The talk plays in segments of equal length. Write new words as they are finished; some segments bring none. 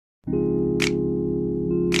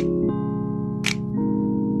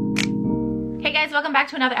guys, welcome back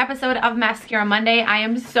to another episode of Mascara Monday. I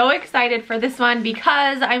am so excited for this one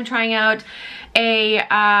because I'm trying out a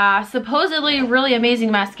supposedly really amazing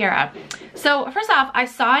mascara. So first off, I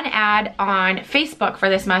saw an ad on Facebook for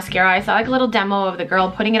this mascara. I saw like a little demo of the girl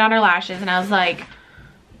putting it on her lashes and I was like,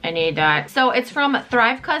 I need that. So it's from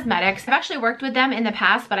Causemetics. I've actually worked with them in the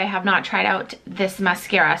past, but I have not tried out this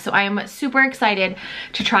mascara. So I am super excited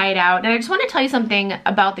to try it out. And I just want to tell you something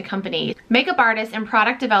about the company. Makeup artist and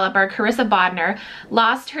product developer Carissa Bodner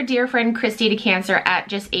lost her dear friend Christy to cancer at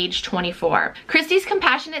just age 24. Christy's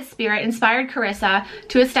compassionate spirit inspired Carissa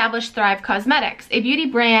to establish Thrive Causemetics, a beauty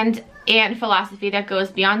brand and philosophy that goes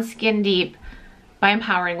beyond skin deep by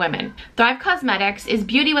empowering women. Thrive Causemetics is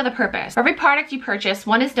beauty with a purpose. For every product you purchase,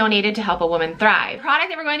 one is donated to help a woman thrive. The product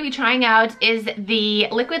that we're going to be trying out is the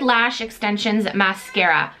Liquid Lash Extensions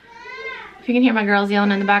Mascara. If you can hear my girls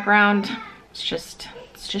yelling in the background, it's just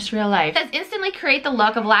real life. It says instantly create the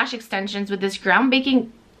look of lash extensions with this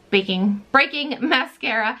breaking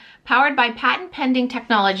mascara powered by patent pending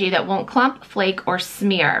technology that won't clump, flake, or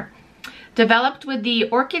smear. Developed with the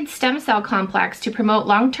orchid stem cell complex to promote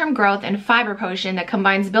long-term growth and fiber potion that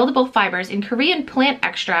combines buildable fibers in Korean plant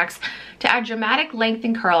extracts to add dramatic length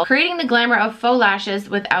and curl, creating the glamour of faux lashes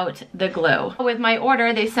without the glue. With my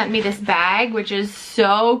order, they sent me this bag, which is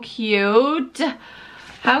so cute.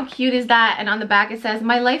 How cute is that? And on the back it says,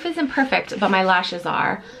 my life isn't perfect, but my lashes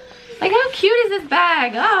are. Like, how cute is this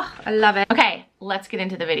bag? Oh, I love it. Okay, let's get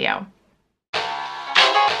into the video.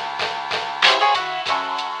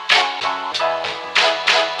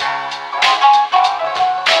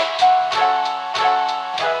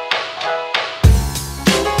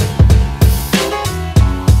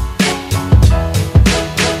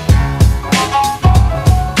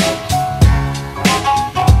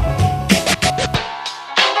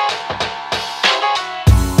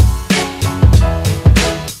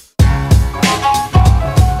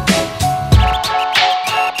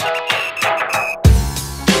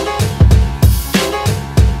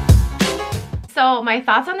 So my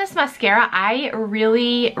thoughts on this mascara, I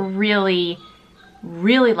really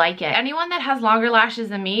like it. Anyone that has longer lashes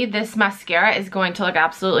than me, this mascara is going to look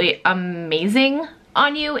absolutely amazing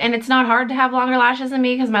on you, and it's not hard to have longer lashes than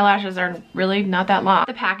me because my lashes are really not that long.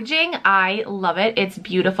 The packaging, I love it. It's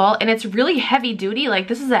beautiful and it's really heavy duty. Like,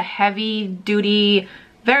 this is a heavy duty,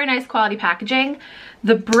 very nice quality packaging.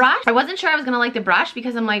 The brush, I wasn't sure I was gonna like the brush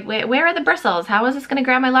because I'm like, wait, where are the bristles? How is this gonna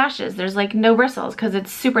grab my lashes? There's like no bristles because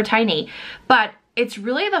it's super tiny. But it's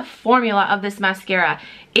really the formula of this mascara.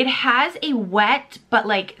 It has a wet but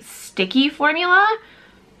like sticky formula.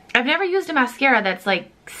 I've never used a mascara that's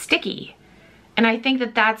like sticky. And I think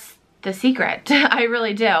that that's the secret. I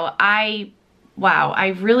really do. Wow, I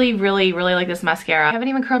really like this mascara. I haven't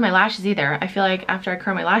even curled my lashes either. I feel like after I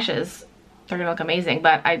curl my lashes, they're gonna look amazing,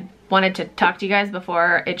 but I wanted to talk to you guys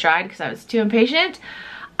before it dried because I was too impatient.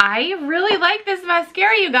 I really like this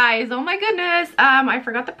mascara, you guys. Oh my goodness. I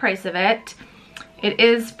forgot the price of it. It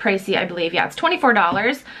is pricey, I believe. Yeah, it's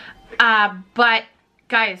 $24. But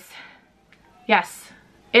guys, yes,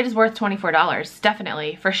 it is worth $24,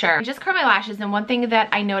 definitely, for sure. I just curled my lashes, and one thing that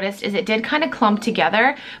I noticed is it did kind of clump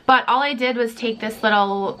together, but all I did was take this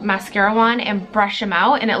little mascara wand and brush them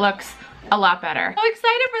out, and it looks a lot better. So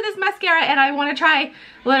excited for this mascara, and I want to try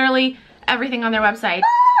literally everything on their website.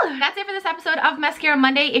 That's it for this episode of Mascara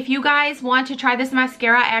Monday. If you guys want to try this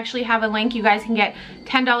mascara, I actually have a link. You guys can get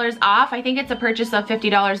 $10 off. I think it's a purchase of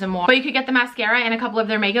 $50 or more. But you could get the mascara and a couple of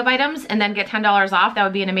their makeup items and then get $10 off. That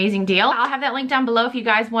would be an amazing deal. I'll have that link down below if you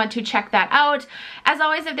guys want to check that out. As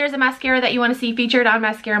always, if there's a mascara that you want to see featured on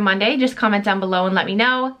Mascara Monday, just comment down below and let me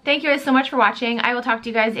know. Thank you guys so much for watching. I will talk to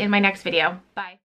you guys in my next video. Bye.